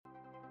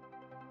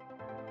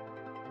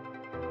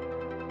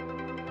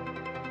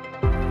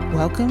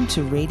Welcome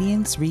to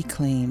Radiance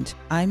Reclaimed.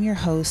 I'm your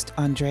host,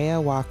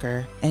 Andrea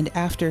Walker, and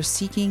after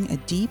seeking a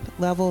deep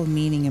level of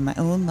meaning in my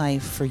own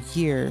life for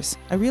years,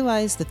 I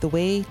realized that the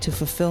way to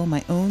fulfill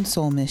my own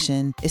soul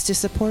mission is to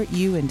support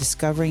you in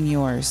discovering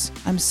yours.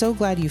 I'm so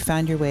glad you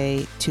found your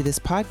way to this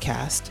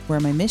podcast,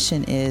 where my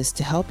mission is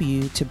to help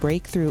you to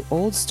break through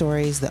old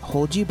stories that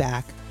hold you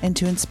back and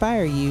to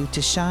inspire you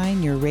to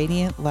shine your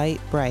radiant light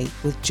bright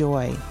with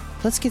joy.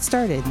 Let's get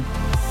started.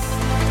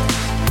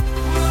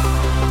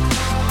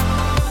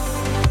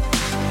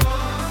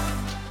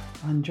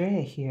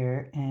 Andrea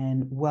here,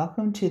 and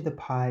welcome to the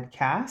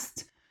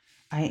podcast.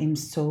 I am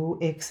so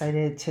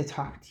excited to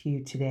talk to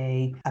you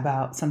today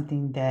about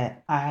something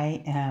that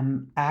I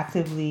am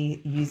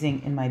actively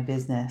using in my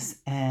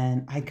business,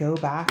 and I go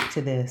back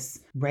to this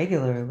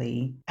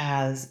regularly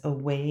as a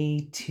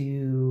way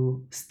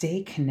to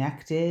stay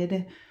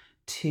connected,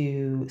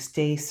 to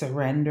stay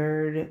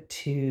surrendered,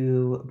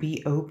 to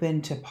be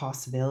open to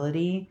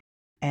possibility.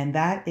 And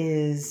that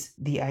is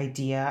the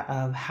idea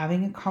of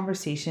having a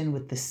conversation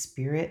with the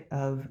spirit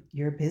of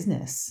your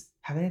business,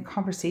 having a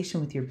conversation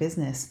with your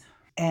business.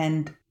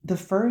 And the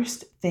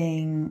first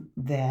thing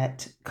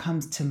that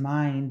comes to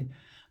mind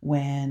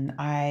when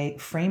I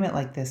frame it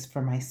like this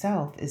for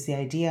myself is the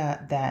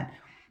idea that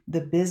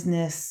the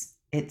business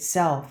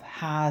itself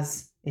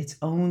has its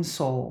own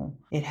soul.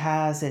 It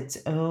has its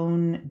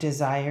own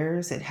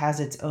desires. It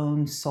has its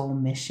own soul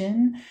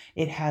mission.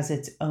 It has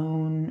its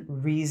own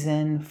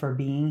reason for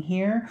being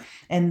here.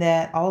 And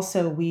that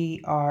also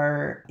we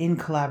are in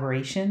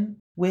collaboration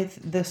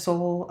with the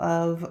soul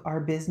of our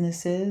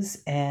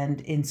businesses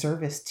and in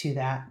service to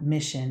that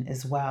mission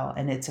as well.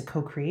 And it's a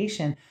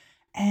co-creation.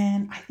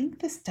 And I think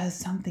this does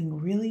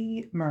something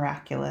really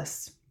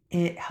miraculous.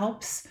 It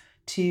helps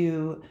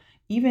to,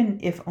 even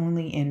if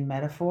only in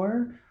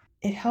metaphor,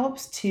 it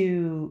helps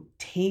to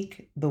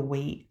take the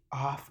weight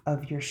off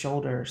of your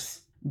shoulders,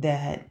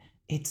 that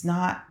it's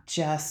not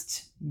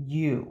just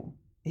you.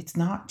 It's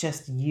not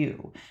just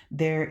you.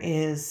 There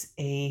is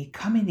a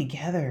coming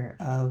together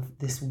of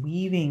this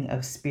weaving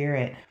of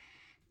spirit.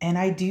 And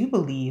I do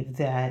believe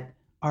that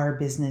our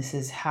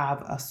businesses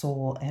have a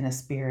soul and a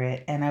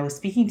spirit. And I was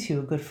speaking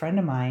to a good friend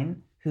of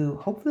mine who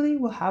hopefully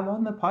we'll have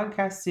on the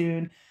podcast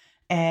soon.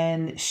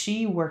 And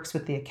she works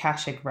with the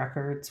Akashic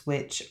Records,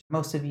 which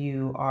most of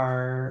you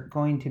are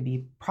going to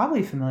be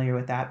probably familiar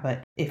with that.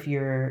 But if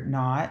you're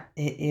not,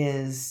 it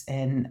is,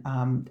 and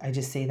I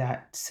just say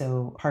that,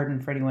 so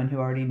pardon for anyone who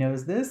already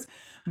knows this,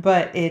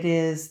 but it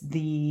is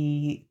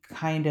the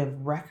kind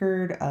of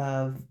record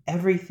of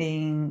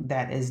everything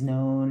that is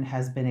known,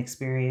 has been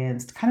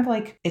experienced, kind of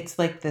like, it's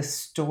like the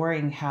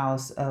storing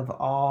house of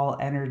all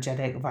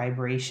energetic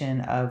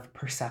vibration of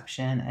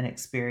perception and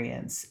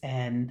experience.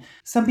 And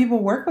some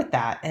people work with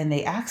that and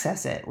they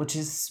access it, which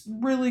is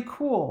really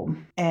cool.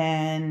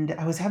 And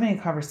I was having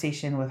a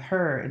conversation with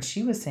her, and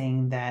she was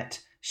saying that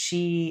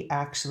she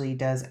actually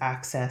does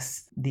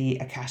access the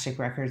Akashic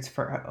Records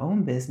for her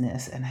own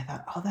business. And I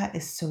thought, oh, that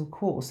is so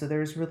cool. So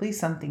there's really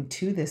something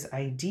to this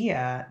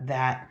idea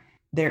that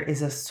there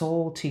is a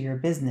soul to your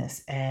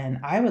business.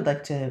 And I would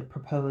like to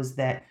propose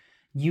that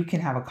you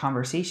can have a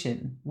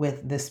conversation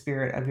with the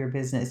spirit of your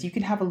business. You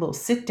can have a little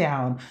sit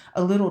down,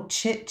 a little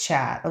chit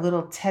chat, a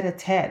little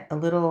tete-a-tete, a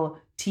little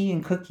tea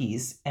and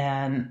cookies.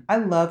 And I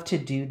love to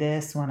do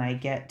this when I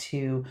get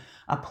to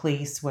a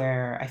place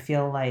where I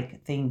feel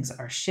like things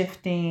are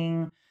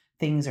shifting,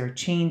 things are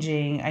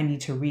changing. I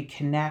need to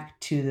reconnect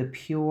to the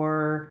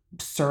pure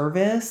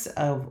service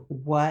of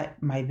what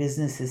my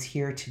business is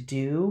here to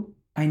do.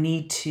 I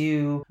need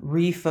to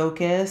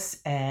refocus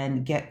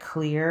and get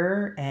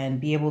clear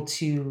and be able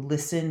to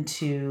listen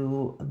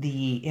to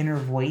the inner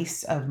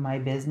voice of my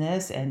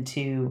business and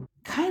to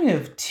kind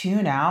of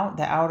tune out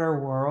the outer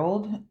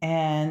world.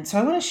 And so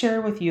I want to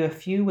share with you a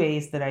few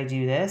ways that I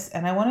do this.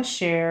 And I want to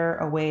share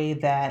a way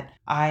that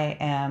I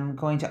am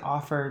going to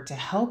offer to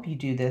help you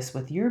do this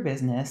with your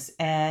business.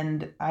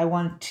 And I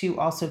want to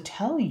also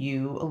tell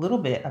you a little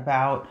bit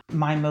about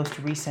my most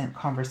recent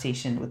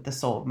conversation with the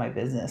soul of my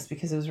business,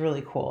 because it was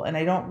really cool. And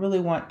I don't really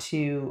want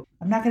to,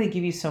 I'm not going to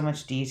give you so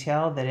much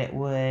detail that it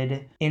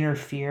would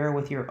interfere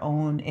with your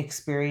own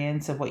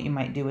experience of what you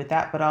might do with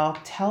that, but I'll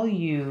tell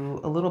you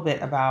a little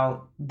bit about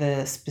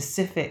the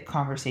specific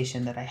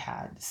conversation that I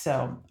had.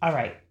 So, all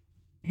right.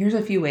 Here's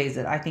a few ways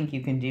that I think you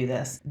can do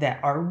this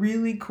that are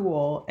really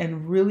cool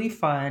and really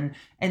fun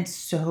and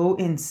so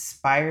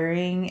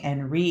inspiring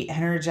and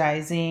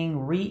re-energizing,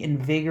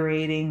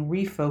 reinvigorating,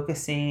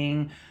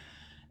 refocusing.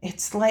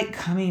 It's like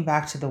coming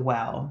back to the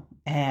well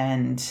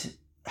and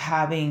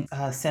having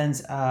a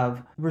sense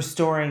of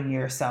restoring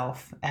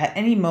yourself at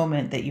any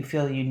moment that you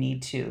feel you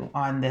need to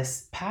on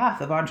this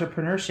path of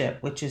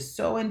entrepreneurship, which is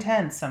so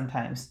intense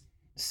sometimes.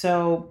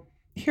 So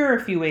here are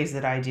a few ways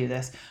that I do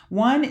this.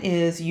 One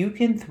is you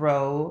can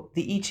throw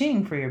the I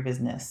Ching for your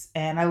business.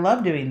 And I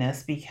love doing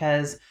this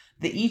because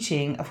the I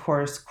Ching, of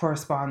course,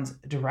 corresponds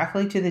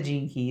directly to the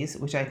Gene Keys,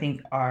 which I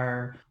think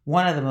are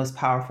one of the most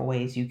powerful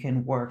ways you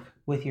can work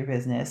with your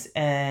business.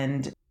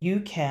 And you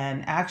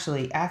can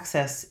actually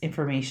access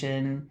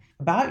information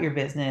about your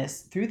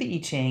business through the I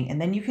Ching,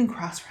 and then you can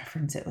cross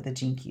reference it with the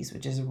Gene Keys,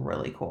 which is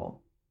really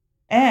cool.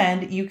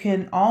 And you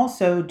can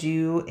also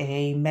do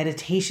a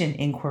meditation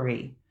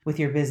inquiry with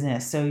your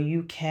business. So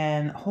you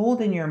can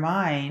hold in your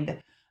mind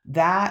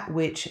that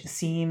which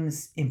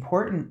seems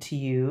important to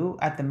you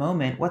at the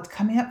moment. What's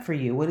coming up for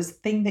you? What is the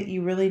thing that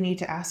you really need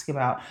to ask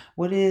about?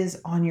 What is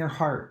on your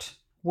heart?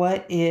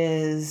 What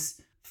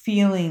is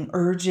feeling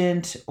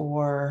urgent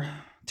or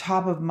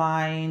top of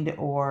mind?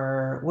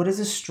 Or what is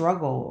a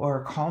struggle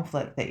or a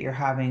conflict that you're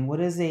having? What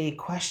is a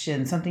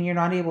question, something you're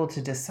not able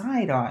to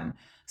decide on?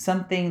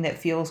 Something that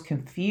feels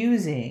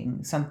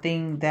confusing,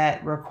 something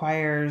that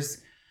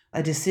requires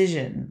a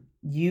decision,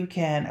 you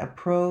can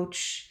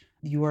approach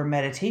your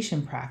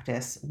meditation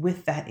practice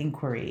with that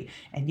inquiry,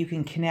 and you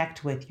can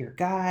connect with your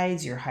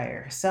guides, your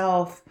higher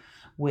self,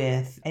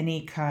 with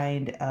any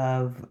kind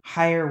of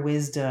higher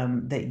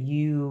wisdom that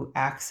you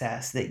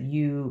access, that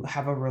you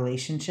have a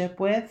relationship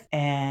with,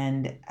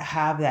 and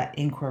have that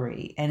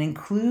inquiry and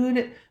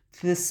include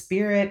the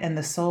spirit and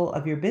the soul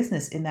of your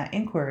business in that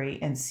inquiry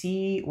and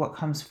see what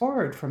comes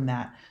forward from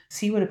that.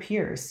 See what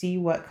appears, see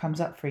what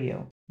comes up for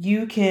you.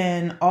 You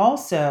can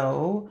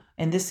also,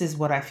 and this is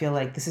what I feel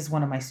like this is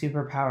one of my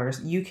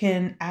superpowers, you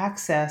can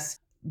access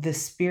the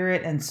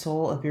spirit and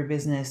soul of your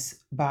business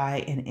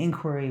by an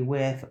inquiry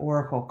with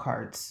oracle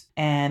cards.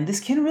 And this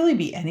can really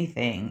be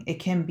anything. It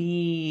can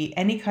be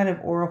any kind of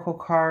oracle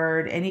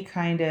card, any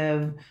kind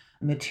of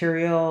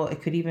material.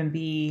 It could even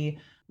be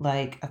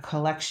like a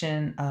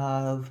collection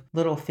of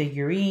little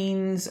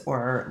figurines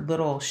or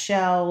little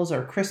shells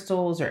or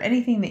crystals or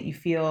anything that you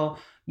feel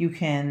you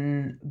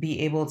can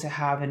be able to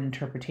have an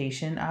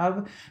interpretation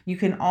of. You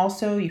can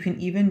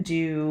even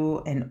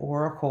do an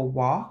oracle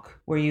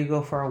walk where you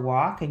go for a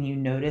walk and you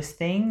notice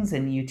things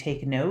and you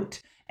take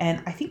note.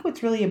 And I think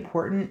what's really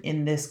important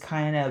in this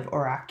kind of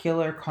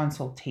oracular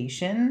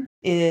consultation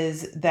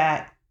is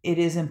that it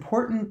is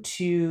important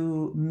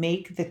to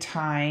make the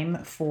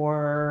time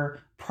for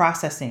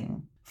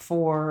processing,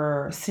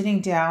 for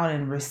sitting down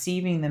and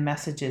receiving the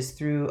messages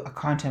through a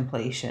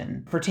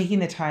contemplation, for taking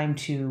the time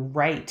to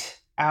write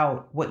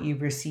out what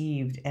you've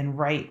received and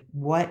write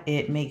what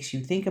it makes you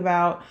think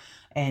about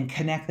and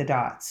connect the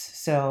dots.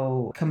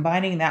 So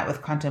combining that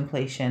with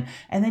contemplation.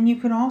 And then you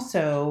can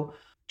also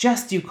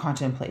just do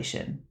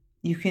contemplation.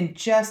 You can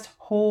just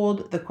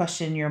hold the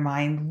question in your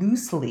mind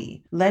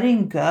loosely,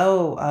 letting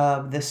go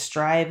of the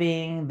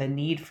striving, the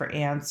need for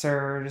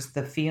answers,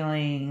 the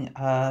feeling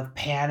of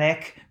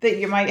panic that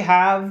you might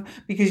have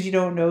because you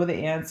don't know the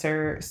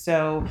answer.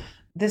 So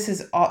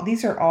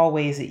these are all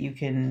ways that you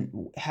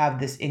can have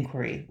this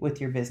inquiry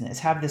with your business,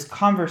 have this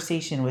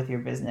conversation with your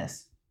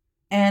business.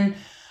 And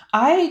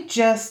I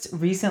just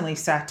recently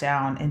sat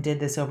down and did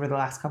this over the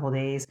last couple of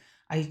days.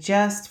 I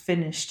just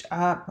finished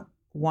up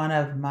one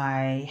of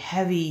my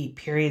heavy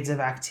periods of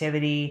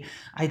activity.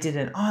 I did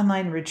an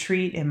online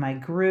retreat in my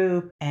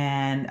group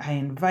and I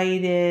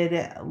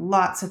invited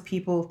lots of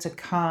people to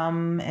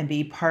come and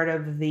be part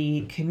of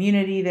the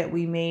community that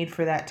we made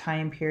for that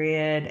time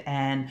period.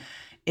 And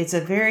it's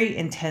a very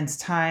intense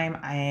time.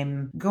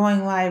 I'm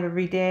going live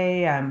every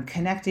day. I'm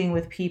connecting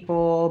with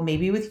people,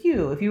 maybe with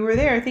you. If you were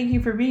there, thank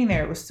you for being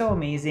there. It was so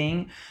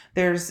amazing.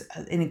 There's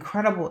an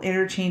incredible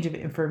interchange of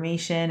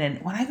information.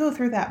 And when I go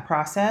through that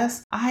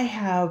process, I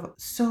have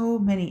so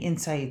many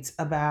insights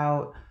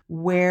about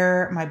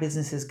where my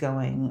business is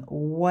going,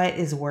 what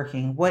is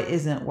working, what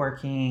isn't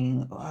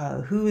working,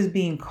 who is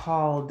being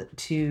called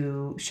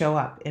to show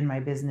up in my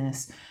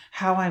business,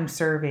 how I'm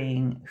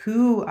serving,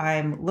 who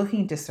I'm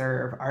looking to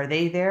serve. Are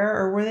they there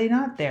or were they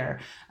not there?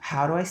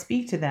 How do I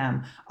speak to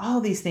them? All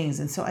these things.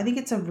 And so I think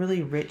it's a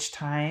really rich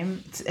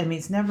time.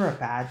 It's never a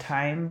bad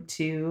time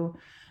to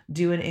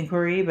do an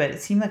inquiry, but it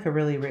seemed like a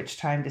really rich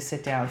time to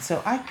sit down.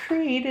 So I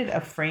created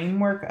a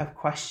framework of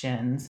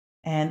questions.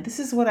 And this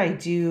is what I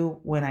do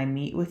when I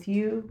meet with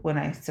you, when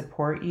I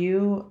support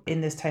you in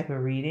this type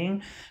of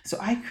reading. So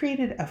I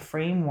created a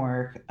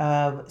framework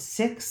of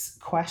 6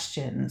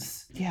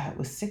 questions. Yeah, it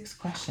was 6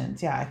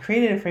 questions. Yeah, I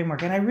created a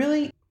framework and I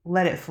really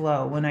let it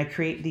flow when I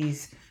create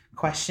these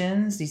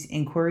questions, these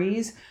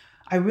inquiries.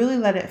 I really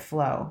let it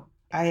flow.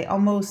 I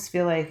almost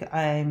feel like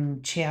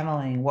I'm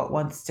channeling what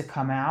wants to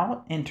come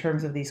out in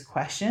terms of these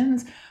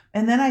questions.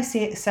 And then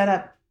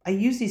I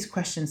use these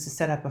questions to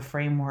set up a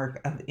framework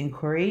of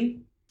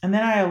inquiry. And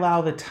then I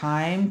allow the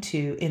time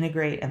to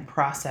integrate and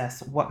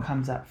process what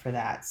comes up for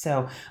that.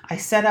 So I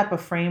set up a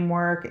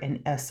framework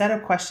and a set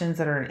of questions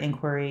that are an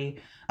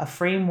inquiry, a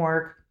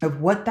framework of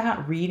what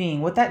that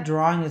reading, what that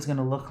drawing is going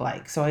to look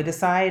like. So I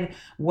decide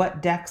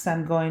what decks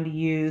I'm going to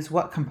use,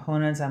 what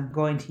components I'm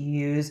going to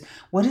use.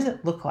 What does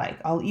it look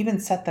like? I'll even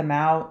set them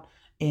out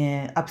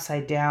in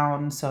upside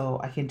down so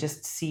I can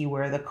just see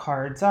where the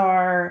cards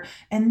are.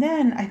 And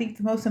then I think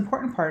the most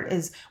important part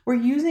is we're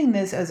using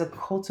this as a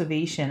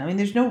cultivation. I mean,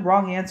 there's no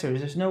wrong answers,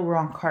 there's no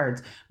wrong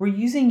cards. We're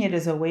using it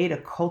as a way to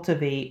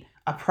cultivate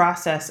a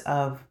process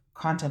of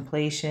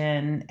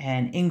contemplation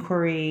and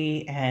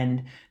inquiry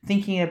and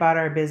thinking about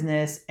our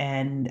business.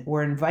 And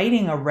we're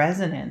inviting a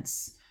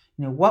resonance,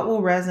 What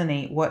will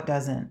resonate, what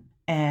doesn't.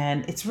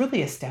 And it's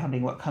really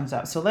astounding what comes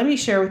up. So let me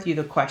share with you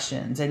the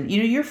questions. And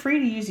you're free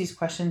to use these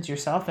questions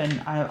yourself.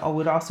 And I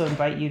would also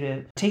invite you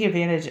to take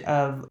advantage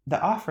of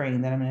the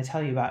offering that I'm going to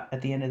tell you about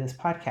at the end of this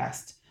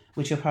podcast,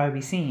 which you'll probably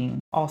be seeing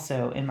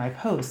also in my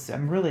posts.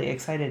 I'm really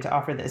excited to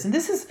offer this. And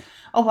this is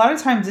a lot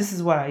of times, this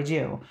is what I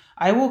do.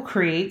 I will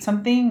create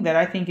something that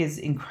I think is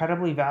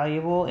incredibly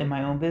valuable in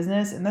my own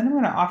business, and then I'm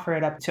going to offer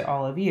it up to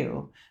all of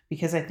you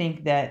because I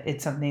think that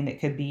it's something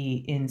that could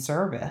be in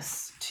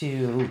service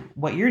to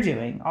what you're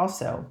doing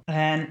also.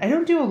 And I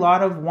don't do a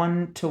lot of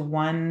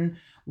one-to-one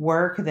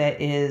work that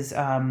is,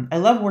 I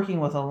love working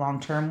with a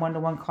long-term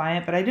one-to-one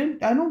client, but I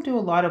don't do a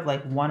lot of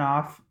like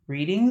one-off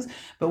readings.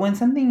 But when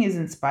something is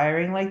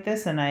inspiring like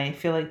this and I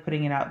feel like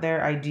putting it out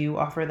there, I do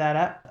offer that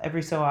up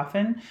every so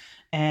often.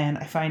 And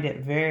I find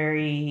it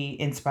very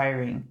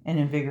inspiring and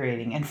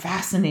invigorating and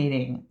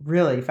fascinating,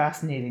 really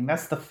fascinating.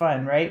 That's the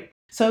fun, right?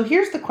 So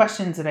here's the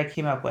questions that I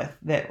came up with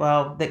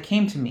that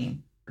came to me,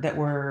 that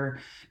were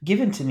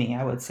given to me,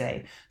 I would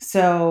say.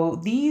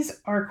 So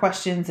these are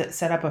questions that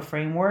set up a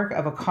framework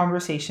of a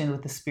conversation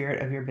with the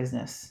spirit of your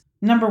business.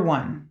 Number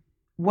one,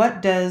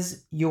 what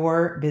does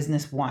your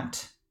business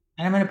want?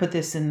 And I'm going to put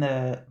this in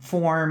the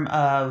form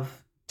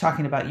of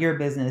talking about your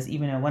business,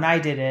 even though when I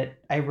did it,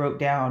 I wrote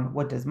down,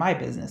 what does my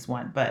business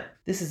want? But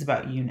this is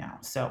about you now.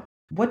 So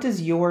what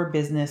does your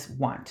business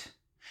want?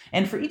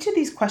 And for each of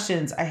these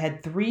questions, I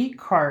had 3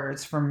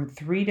 cards from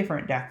 3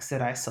 different decks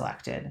that I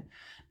selected.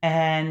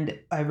 And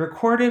I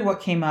recorded what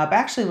came up. I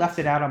actually left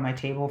it out on my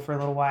table for a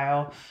little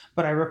while,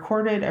 but I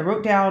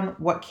wrote down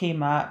what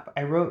came up.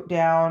 I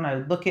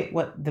look at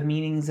what the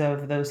meanings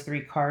of those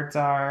 3 cards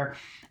are.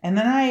 And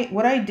then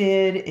what I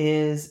did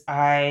is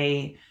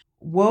I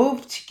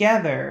wove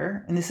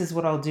together, and this is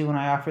what I'll do when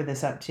I offer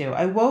this up too.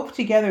 I wove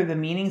together the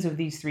meanings of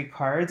these 3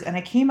 cards, and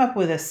I came up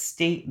with a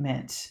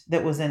statement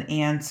that was an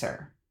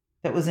answer.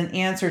 That was an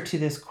answer to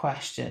this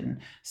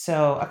question.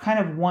 So a kind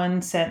of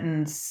 1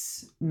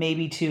 sentence,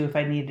 maybe 2 if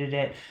I needed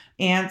it,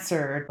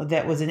 answer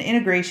that was an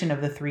integration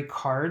of the 3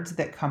 cards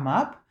that come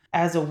up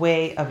as a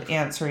way of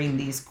answering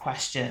these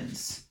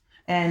questions.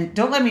 And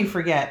don't let me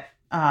forget,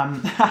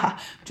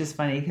 just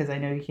funny because I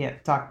know you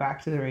can't talk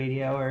back to the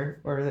radio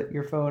or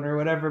your phone or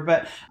whatever,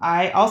 but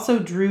I also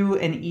drew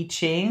an I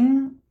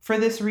Ching for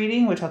this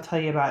reading, which I'll tell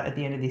you about at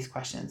the end of these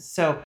questions.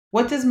 So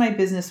what does my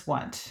business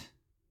want?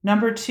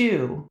 Number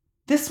 2,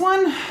 this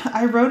one,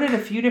 I wrote it a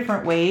few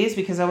different ways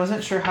because I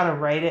wasn't sure how to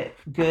write it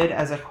good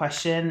as a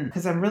question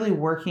because I'm really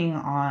working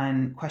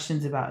on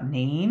questions about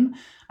name.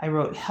 I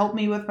wrote, help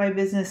me with my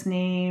business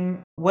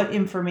name. What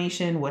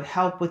information would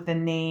help with the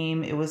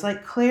name? It was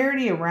like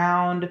clarity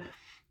around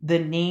the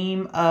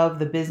name of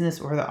the business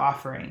or the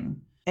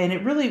offering. And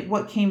it really,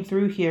 what came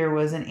through here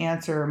was an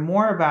answer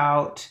more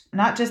about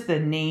not just the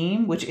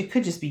name, which it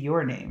could just be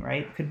your name,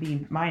 right? It could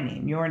be my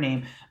name, your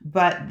name,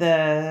 but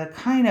the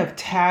kind of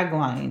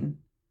tagline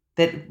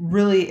that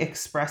really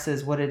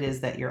expresses what it is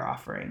that you're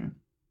offering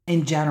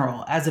in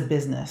general as a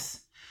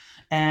business.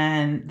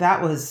 And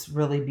that was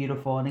really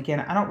beautiful. And again,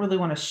 I don't really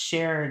want to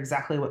share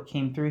exactly what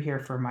came through here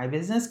for my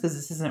business because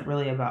this isn't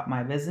really about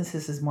my business.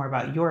 This is more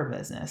about your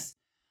business.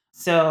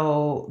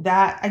 So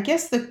that, I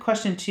guess the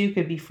question 2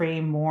 could be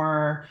framed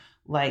more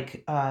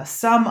like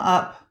sum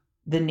up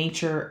the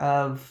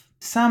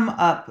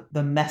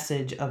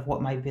message of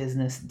what my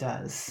business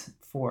does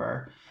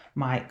for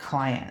my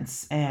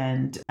clients.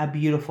 And a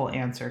beautiful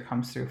answer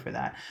comes through for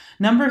that.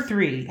 Number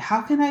 3,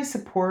 how can I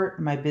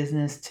support my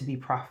business to be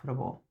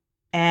profitable?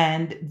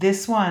 And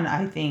this one,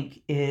 I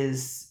think,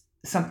 is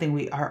something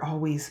we are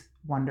always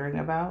wondering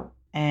about.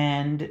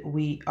 And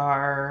we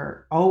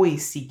are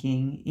always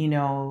seeking.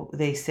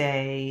 They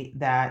say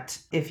that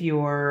if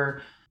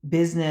your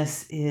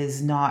business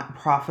is not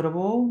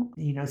profitable,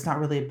 it's not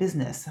really a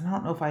business. And I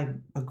don't know if I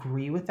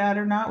agree with that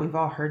or not. We've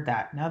all heard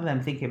that. Now that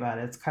I'm thinking about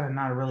it, it's kind of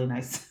not a really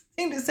nice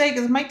thing to say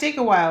because it might take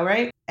a while,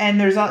 right? And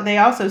they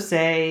also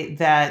say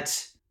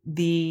that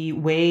the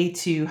way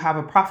to have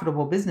a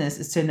profitable business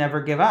is to never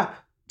give up.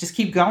 Just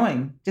keep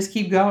going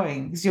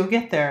because you'll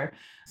get there.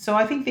 So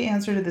I think the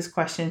answer to this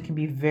question can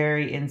be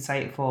very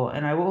insightful.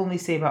 And I will only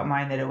say about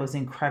mine that it was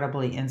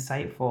incredibly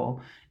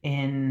insightful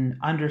in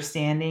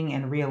understanding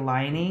and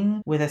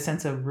realigning with a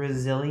sense of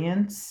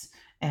resilience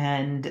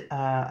and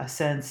a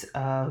sense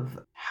of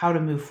how to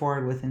move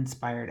forward with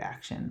inspired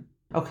action.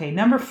 Okay,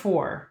 number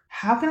 4,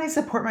 how can I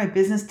support my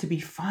business to be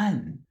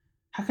fun?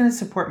 How can I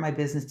support my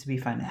business to be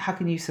fun? How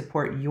can you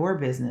support your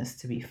business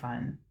to be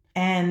fun?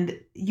 And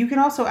you can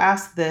also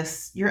ask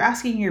this, you're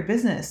asking your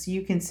business.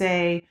 You can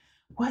say,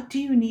 what do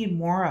you need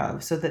more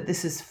of so that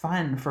this is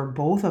fun for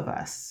both of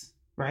us,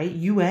 right?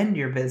 You and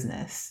your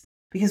business.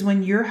 Because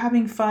when you're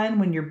having fun,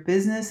 when your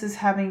business is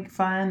having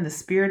fun, the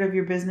spirit of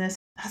your business,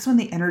 that's when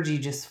the energy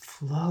just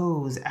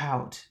flows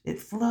out. It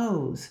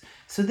flows.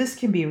 So this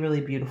can be a really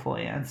beautiful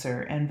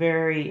answer and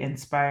very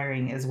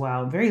inspiring as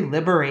well, very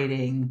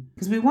liberating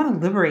because we want to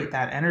liberate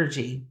that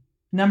energy.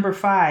 Number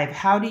 5,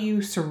 how do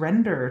you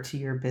surrender to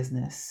your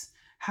business?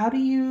 How do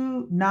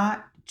you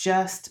not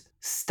just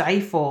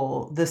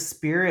stifle the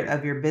spirit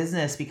of your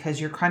business because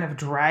you're kind of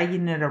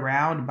dragging it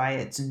around by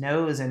its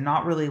nose and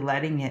not really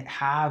letting it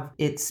have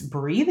its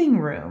breathing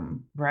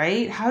room,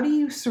 right? How do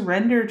you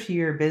surrender to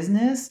your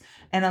business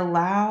and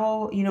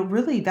allow,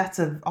 really that's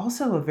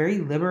also a very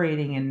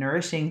liberating and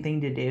nourishing thing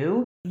to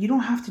do. You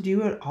don't have to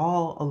do it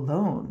all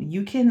alone.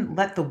 You can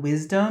let the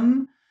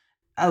wisdom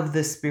of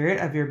the spirit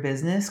of your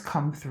business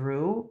come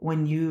through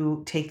when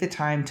you take the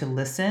time to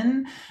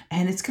listen,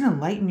 and it's going to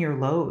lighten your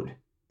load.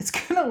 It's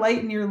going to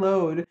lighten your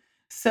load.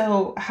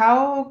 So,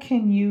 how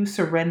can you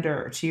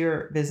surrender to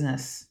your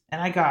business?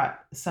 And I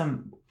got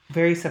some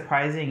very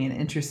surprising and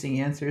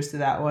interesting answers to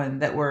that one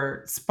that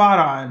were spot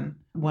on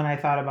when I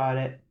thought about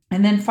it.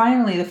 And then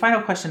finally, the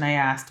final question I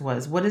asked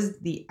was, what is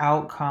the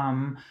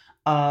outcome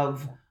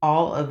of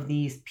all of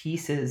these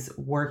pieces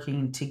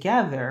working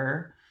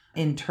together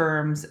in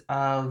terms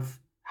of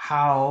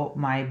how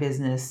my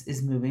business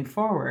is moving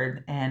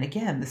forward? And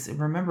again,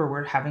 remember,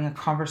 we're having a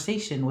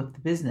conversation with the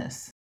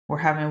business.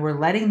 We're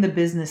letting the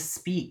business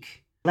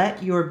speak.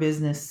 Let your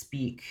business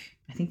speak.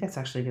 I think that's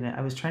actually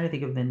I was trying to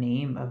think of the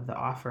name of the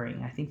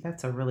offering. I think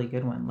that's a really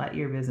good one. Let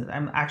your business.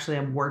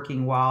 I'm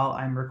working while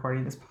I'm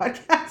recording this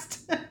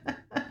podcast.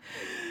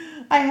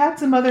 I had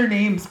some other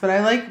names, but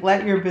I like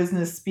let your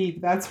business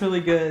speak. That's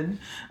really good.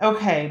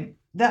 Okay.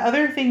 The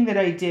other thing that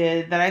I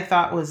did that I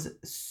thought was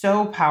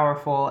so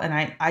powerful,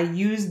 and I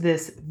use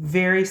this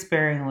very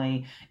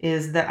sparingly,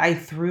 is that I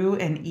threw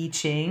an I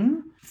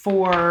Ching.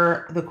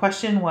 For the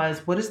question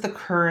was, what is the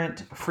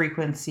current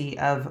frequency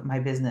of my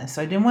business?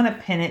 So I didn't want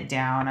to pin it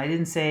down. I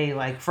didn't say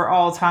like for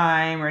all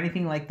time or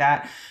anything like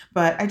that,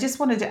 but I just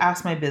wanted to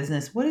ask my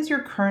business, what is your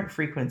current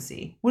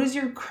frequency? What is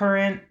your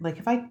current, like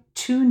if I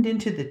tuned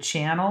into the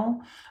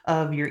channel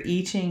of your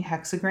I Ching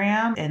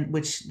hexagram, and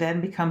which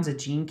then becomes a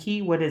gene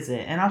key, what is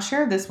it? And I'll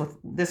share this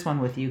one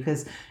with you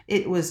because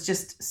it was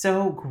just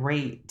so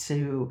great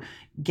to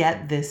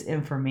get this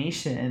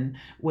information,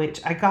 which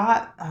I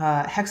got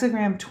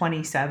hexagram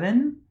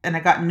 27, and I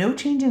got no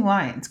changing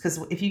lines, because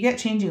if you get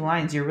changing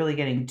lines, you're really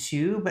getting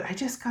two, but I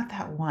just got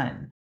that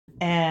one.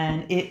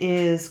 And it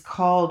is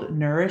called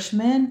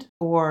nourishment,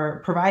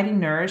 or providing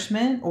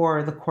nourishment,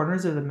 or the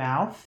corners of the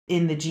mouth.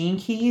 In the gene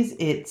keys,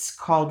 it's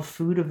called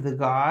food of the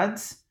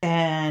gods.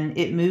 And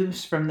it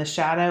moves from the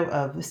shadow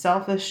of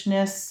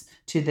selfishness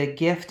to the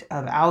gift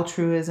of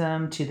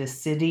altruism to the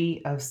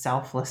city of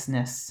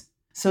selflessness.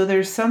 So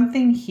there's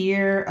something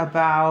here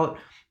about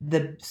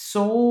the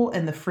soul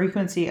and the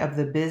frequency of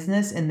the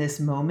business in this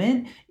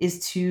moment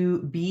is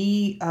to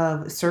be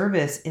of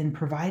service in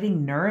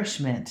providing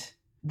nourishment,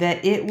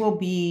 that it will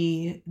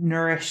be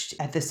nourished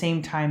at the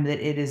same time that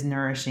it is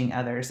nourishing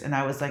others. And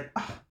I was like,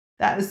 oh,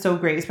 that is so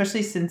great,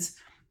 especially since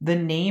the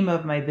name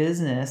of my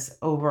business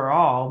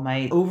overall,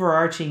 my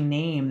overarching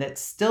name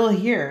that's still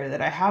here,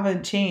 that I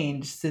haven't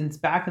changed since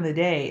back in the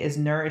day, is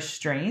Nourish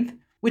Strength,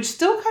 which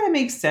still kind of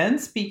makes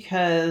sense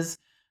because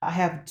I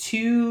have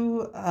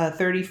two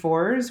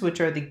 34s,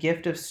 which are the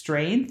gift of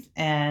strength,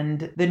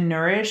 and the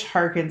Nourish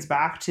harkens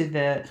back to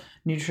the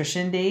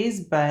nutrition days,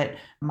 but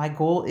my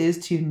goal is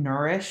to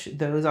nourish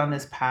those on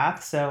this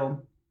path. So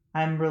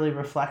I'm really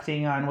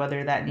reflecting on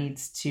whether that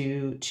needs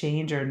to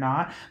change or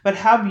not. But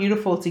how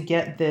beautiful to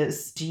get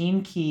this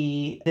gene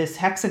key, this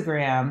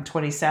hexagram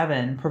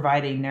 27,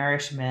 providing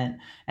nourishment,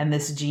 and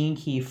this gene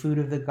key, food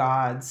of the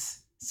gods.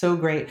 So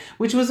great,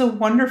 which was a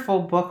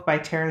wonderful book by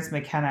Terence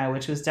McKenna,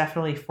 which was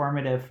definitely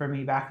formative for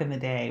me back in the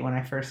day when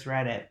I first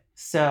read it.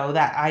 So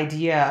that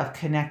idea of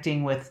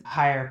connecting with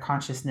higher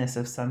consciousness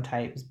of some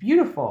type is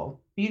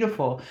beautiful,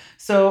 beautiful.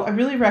 So I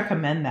really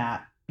recommend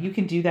that. You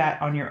can do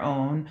that on your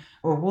own,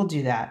 or we'll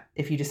do that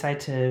if you decide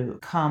to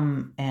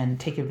come and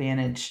take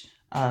advantage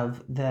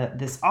of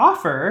this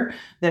offer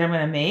that I'm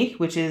going to make,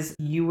 which is,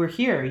 you were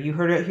here. You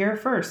heard it here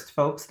first,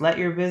 folks. Let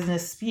your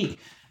business speak.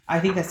 I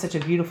think that's such a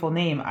beautiful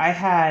name. I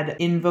had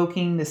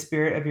invoking the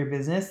spirit of your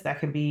business. That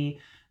could be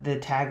the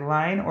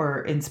tagline,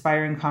 or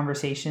inspiring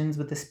conversations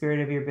with the spirit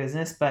of your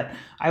business. But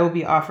I will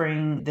be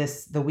offering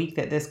this the week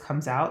that this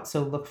comes out.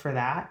 So look for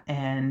that.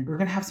 And we're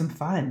going to have some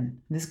fun.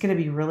 This is going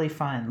to be really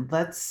fun.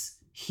 Let's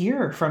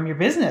hear from your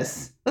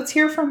business. Let's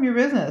hear from your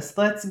business.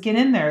 Let's get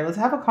in there. Let's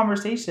have a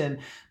conversation.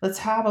 Let's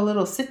have a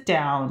little sit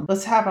down.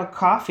 Let's have a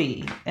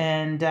coffee,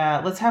 and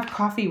let's have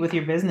coffee with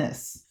your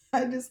business.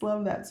 I just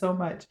love that so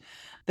much.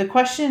 The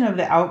question of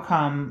the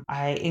outcome,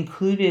 I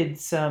included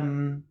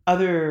some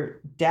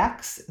other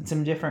decks and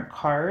some different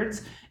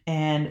cards,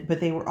 but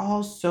they were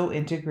all so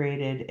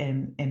integrated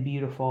and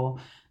beautiful.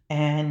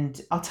 And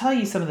I'll tell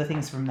you some of the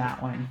things from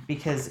that one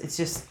because it's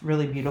just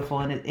really beautiful,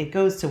 and it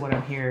goes to what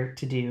I'm here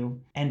to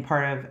do, and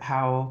part of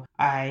how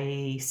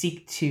I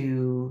seek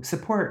to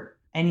support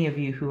any of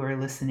you who are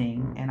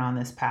listening and on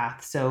this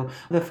path. So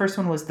the first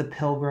one was the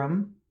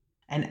pilgrim.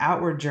 An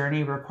outward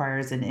journey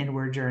requires an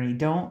inward journey.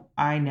 Don't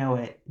I know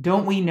it?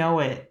 Don't we know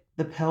it?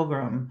 The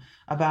pilgrim,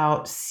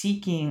 about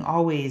seeking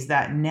always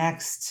that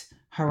next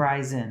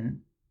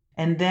horizon.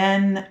 And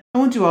then I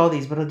won't do all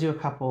these, but I'll do a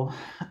couple.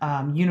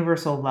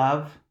 Universal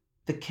love,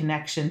 the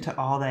connection to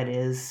all that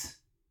is.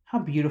 How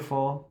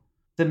beautiful.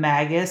 the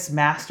Magus,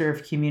 Master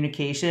of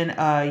Communication.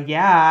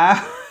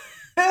 Yeah,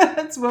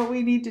 that's what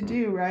we need to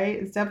do, right?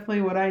 It's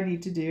definitely what I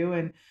need to do.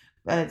 And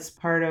it's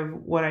part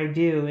of what I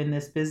do in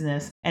this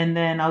business. And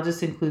then I'll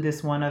just include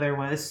this one other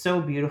one. It's so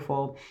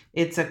beautiful.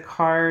 It's a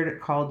card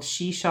called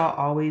She Shall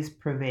Always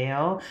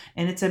Prevail.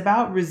 And it's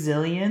about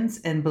resilience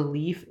and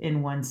belief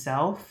in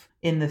oneself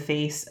in the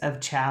face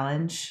of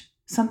challenge,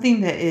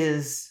 something that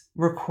is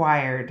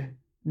required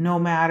no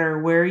matter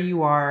where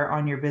you are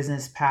on your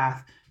business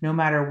path, no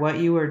matter what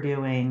you are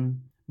doing.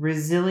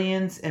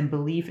 Resilience and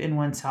belief in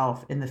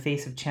oneself in the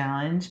face of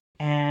challenge.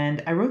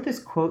 And I wrote this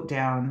quote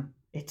down.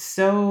 It's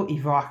so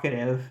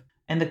evocative.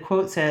 And the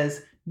quote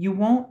says, "You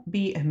won't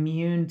be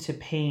immune to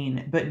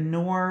pain, but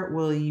nor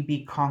will you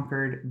be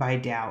conquered by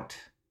doubt."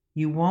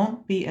 You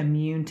won't be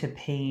immune to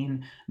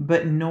pain,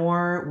 but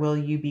nor will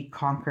you be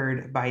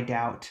conquered by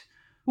doubt.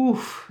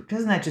 Oof,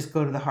 doesn't that just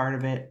go to the heart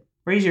of it?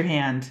 Raise your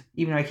hand,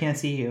 even though I can't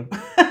see you.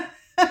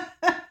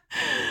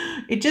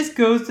 It just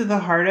goes to the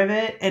heart of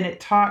it, and it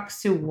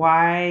talks to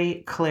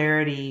why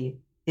clarity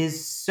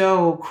is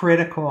so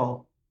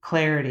critical.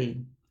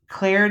 Clarity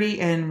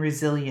and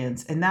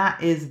resilience. And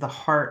that is the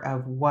heart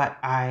of what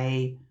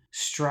I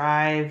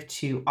strive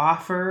to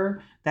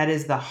offer. That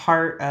is the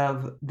heart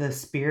of the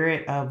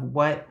spirit of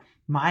what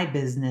my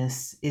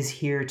business is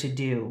here to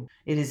do.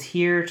 It is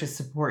here to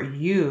support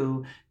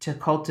you to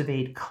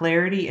cultivate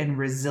clarity and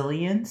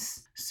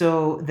resilience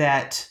so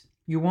that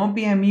you won't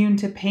be immune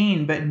to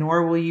pain, but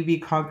nor will you be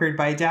conquered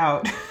by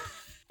doubt.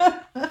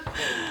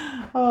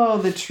 Oh,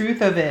 the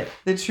truth of it.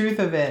 The truth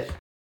of it.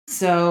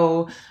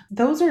 So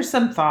those are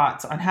some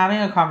thoughts on having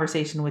a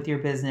conversation with your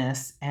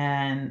business.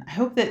 And I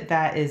hope that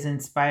that is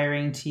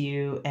inspiring to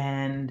you.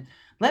 And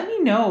let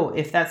me know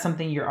if that's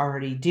something you're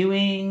already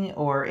doing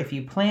or if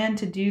you plan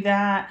to do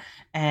that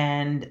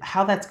and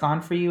how that's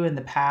gone for you in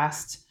the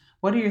past.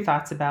 What are your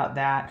thoughts about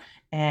that?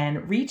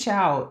 And reach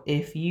out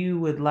if you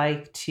would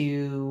like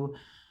to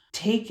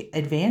take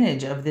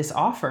advantage of this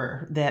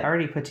offer that I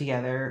already put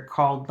together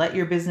called Let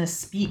Your Business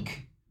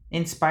Speak.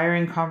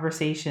 Inspiring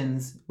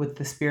conversations with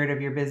the spirit of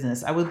your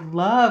business. I would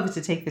love to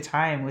take the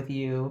time with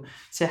you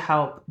to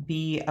help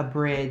be a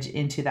bridge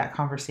into that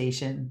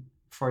conversation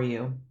for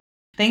you.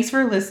 Thanks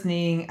for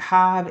listening.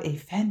 Have a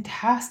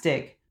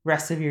fantastic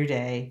rest of your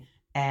day,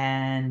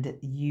 and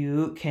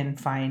you can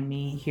find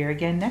me here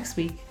again next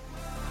week.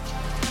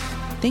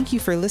 Thank you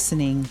for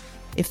listening.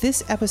 If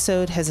this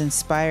episode has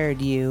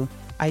inspired you,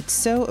 I'd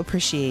so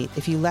appreciate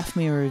if you left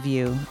me a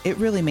review. It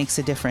really makes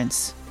a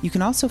difference. You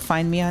can also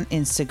find me on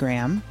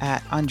Instagram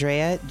at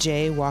Andrea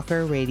J.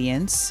 Walker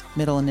Radiance,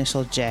 middle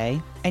initial J,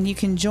 and you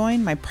can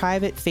join my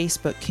private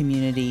Facebook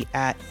community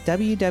at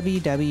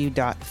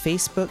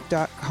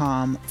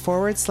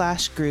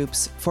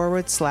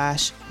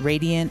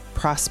www.facebook.com/groups/Radiant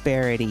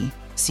Prosperity.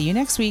 See you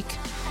next week.